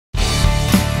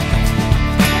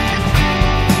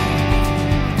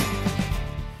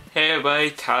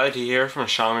everybody, Tyler D here from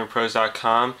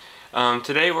ShawneePros.com.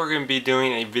 Today we're going to be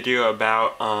doing a video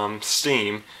about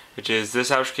Steam, which is this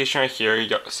application right here.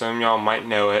 Some of y'all might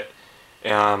know it.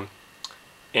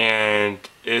 And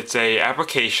it's a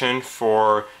application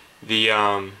for the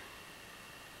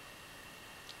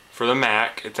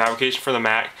Mac. It's an application for the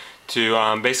Mac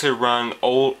to basically run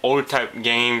older type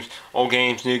games, old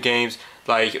games, new games.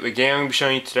 Like the game I'm going to be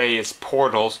showing you today is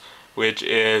Portals, which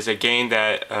is a game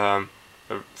that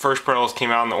the first Portals came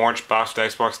out in the orange box for the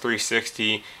Xbox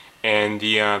 360 and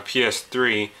the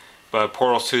PS3, but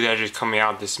Portals 2 is actually coming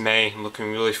out this May. I'm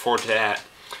looking really forward to that.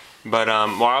 But a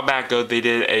while back ago, they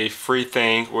did a free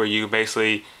thing where you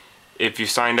basically, if you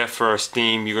signed up for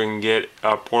Steam, you can get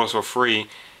Portals for free.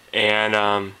 And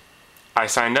I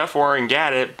signed up for it and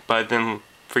got it, but then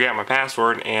forgot my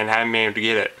password and haven't been able to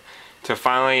get it. So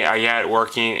finally, I got it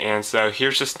working, and so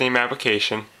here's the Steam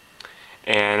application.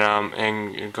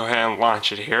 And go ahead and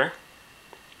launch it here.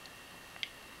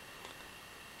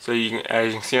 So you can, as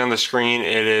you can see on the screen,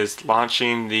 it is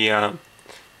launching the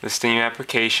Steam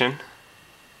application.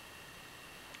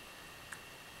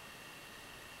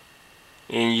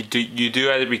 And you do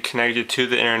have to be connected to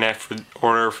the internet in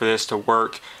order for this to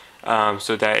work,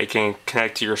 so that it can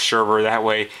connect to your server. That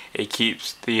way, it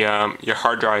keeps the your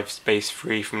hard drive space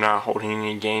free from not holding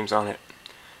any games on it.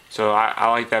 So I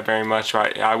like that very much.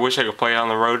 I wish I could play it on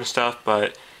the road and stuff,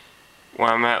 but when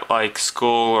I'm at like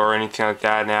school or anything like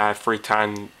that, now I have free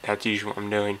time, that's usually what I'm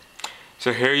doing.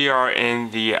 So here you are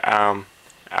in the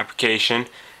application.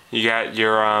 You got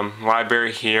your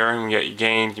library here, and you got your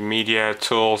games, your media,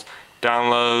 tools,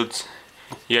 downloads.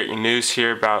 You got your news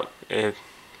here about it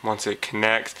once it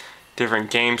connects, different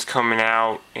games coming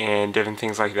out, and different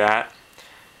things like that.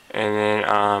 And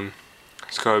then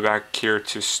let's go back here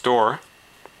to store.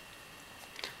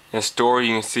 In the store,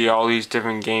 you can see all these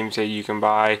different games that you can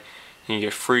buy. You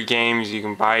get free games, you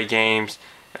can buy games,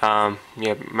 you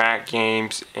have Mac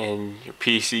games and your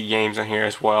PC games on here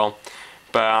as well.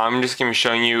 But I'm just going to be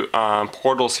showing you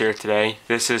Portals here today.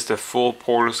 This is the full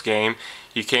Portals game.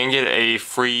 You can get a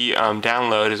free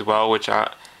download as well, which I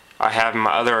have in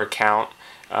my other account,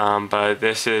 but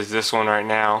this is this one right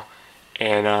now.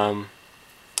 And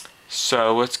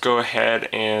so let's go ahead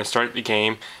and start the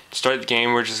game. To start the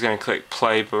game, we're just going to click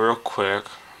play, but real quick,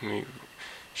 let me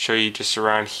show you just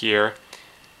around here.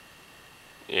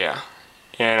 Yeah,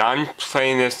 and I'm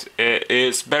playing this.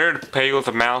 It's better to play with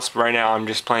a mouse, but right now I'm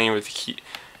just playing with the key,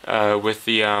 with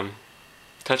the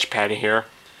touchpad here.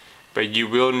 But you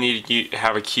will need to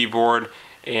have a keyboard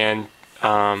and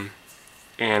a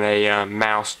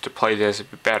mouse to play this a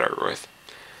bit better with.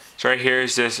 So right here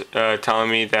is this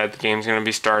telling me that the game's going to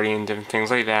be starting and different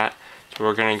things like that. So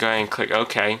we're going to go ahead and click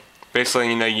OK.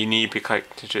 Basically, you know, you need to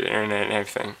connect to the internet and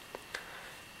everything.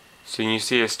 So you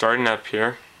see it starting up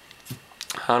here.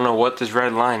 I don't know what this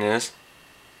red line is.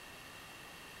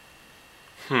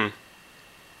 Okay,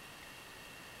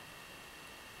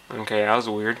 that was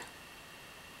weird.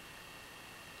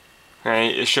 Okay,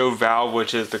 it showed Valve,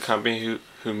 which is the company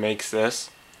who makes this.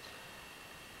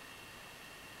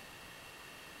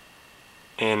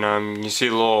 And you see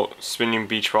a little spinning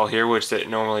beach ball here, which it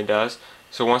normally does.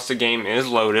 So once the game is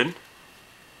loaded,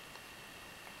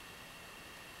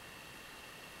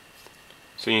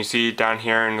 so you see down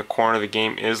here in the corner the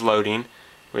game is loading,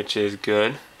 which is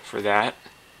good for that.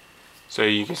 So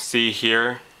you can see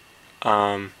here,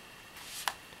 you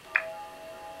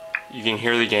can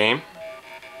hear the game.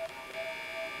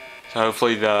 So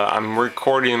hopefully I'm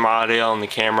recording my audio on the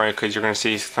camera because you're going to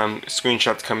see some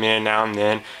screenshots come in now and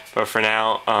then. But for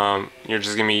now, you're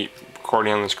just going to be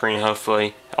recording on the screen.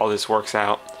 Hopefully all this works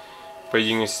out. But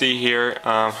you can see here,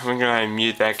 I'm going to go ahead and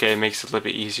mute that because it makes it a little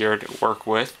bit easier to work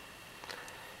with.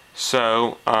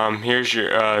 So here's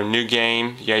your new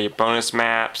game. You got your bonus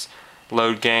maps,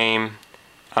 load game,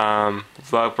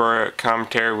 developer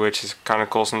commentary, which is kind of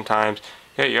cool sometimes.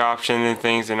 You got your options and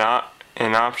things, and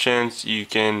options you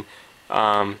can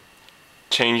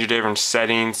change your different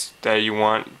settings that you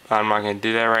want. I'm not going to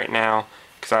do that right now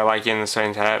because I like getting the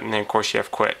settings tab, and then of course you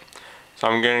have quit. So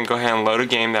I'm going to go ahead and load a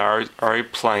game that I'm already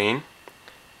playing.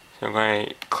 So I'm going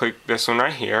to click this one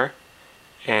right here,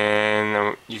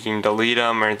 and you can delete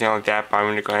them or anything like that, but I'm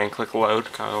going to go ahead and click load.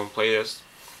 I'm going to play this.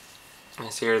 You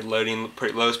see here loading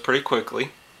loads pretty quickly.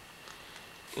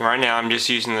 And right now I'm just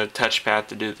using the touchpad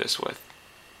to do this with.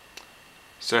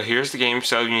 So here's the game.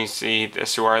 So you see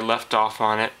this is where I left off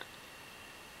on it,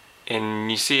 and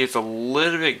you see it's a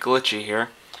little bit glitchy here,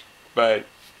 but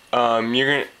you're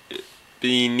going to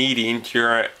be needing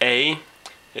your A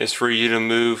is for you to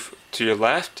move to your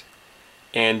left,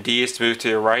 and D is to move to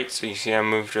the right. So you see I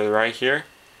moved to the right here,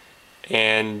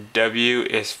 and W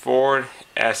is forward,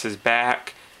 S is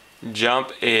back,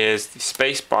 jump is the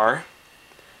space bar.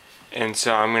 And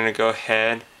so I'm going to go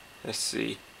ahead, let's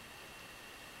see,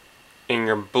 and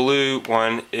your blue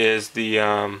one is the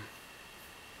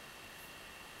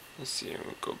let's see,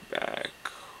 we'll go back.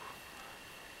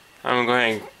 I'm going to go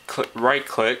ahead and right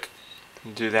click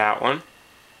and do that one.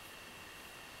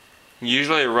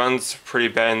 Usually it runs pretty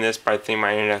bad in this, but I think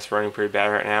my internet's running pretty bad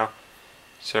right now.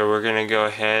 So we're going to go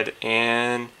ahead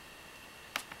and,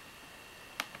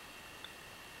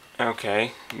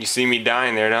 okay, you see me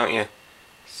dying there, don't you?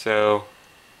 So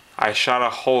I shot a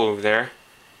hole over there.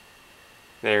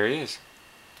 There he is.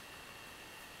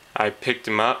 I picked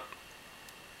him up.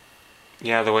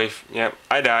 Yeah, the way, yep,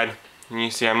 I died. And you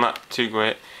see I'm not too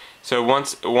great. So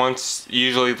once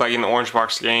usually like in the Orange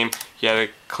Box game, you have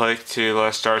to click to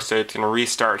let start, so it's going to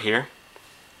restart here.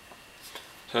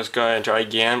 So let's go ahead and try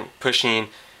again, pushing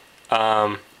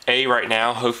A right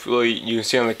now. Hopefully you can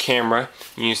see on the camera,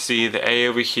 you see the A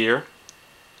over here.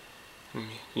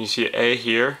 You see A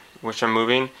here, which I'm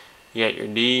moving. You got your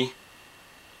D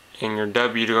and your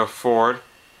W to go forward,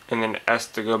 and then S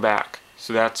to go back.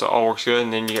 So that's all works good.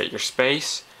 And then you got your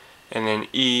space, and then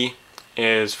E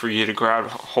is for you to grab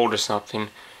hold of something,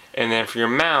 and then for your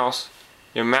mouse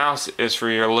is for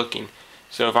your looking.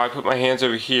 So if I put my hands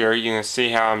over here, you can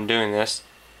see how I'm doing this.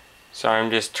 So I'm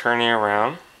just turning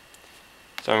around.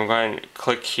 So I'm going to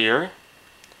click here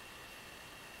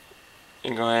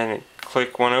and go ahead and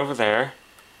click one over there.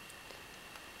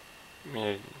 Let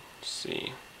me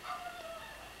see.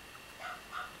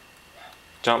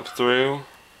 Jump through,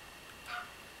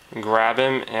 grab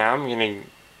him, and I'm gonna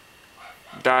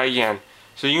die again.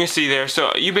 So you can see there,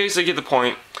 so you basically get the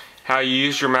point how you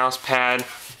use your mouse pad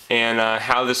and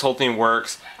how this whole thing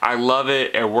works. I love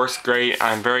it. It works great.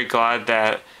 I'm very glad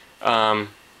that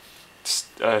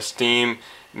Steam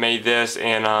made this,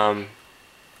 and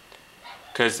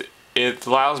because it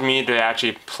allows me to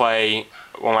actually play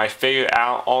one of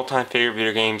my all-time favorite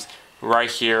video games right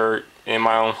here in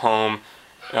my own home.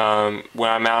 When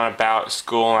I'm out and about at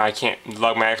school and I can't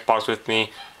lug my Xbox with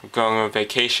me, I'm going on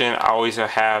vacation, I always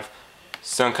have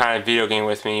some kind of video game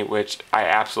with me, which I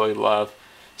absolutely love.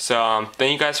 So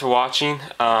thank you guys for watching.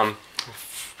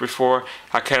 Before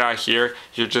I cut out here,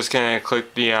 you're just going to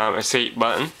click the escape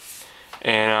button,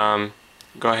 and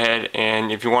go ahead,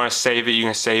 and if you want to save it, you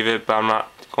can save it, but I'm not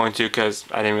going to because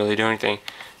I didn't really do anything.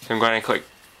 So I'm going to click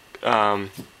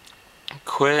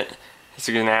quit. It's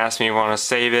going to ask me if I want to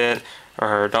save it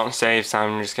or don't save, so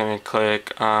I'm just going to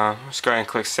click just go ahead and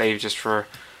click save just for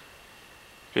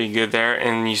be good there.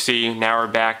 And you see now we're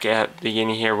back at the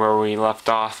beginning here where we left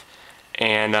off,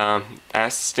 and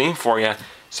that's Steam for you.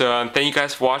 So thank you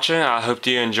guys for watching. I hope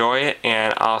you enjoy it,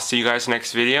 and I'll see you guys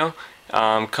next video.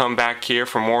 Come back here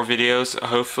for more videos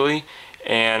hopefully,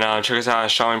 and check us out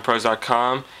at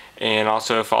ShawmingPros.com, and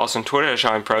also follow us on Twitter at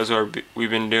ShawmingPros, where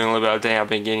we've been doing a little bit of day. I've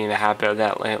been getting the habit of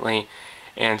that lately.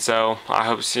 And so I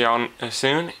hope to see y'all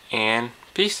soon, and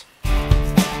peace.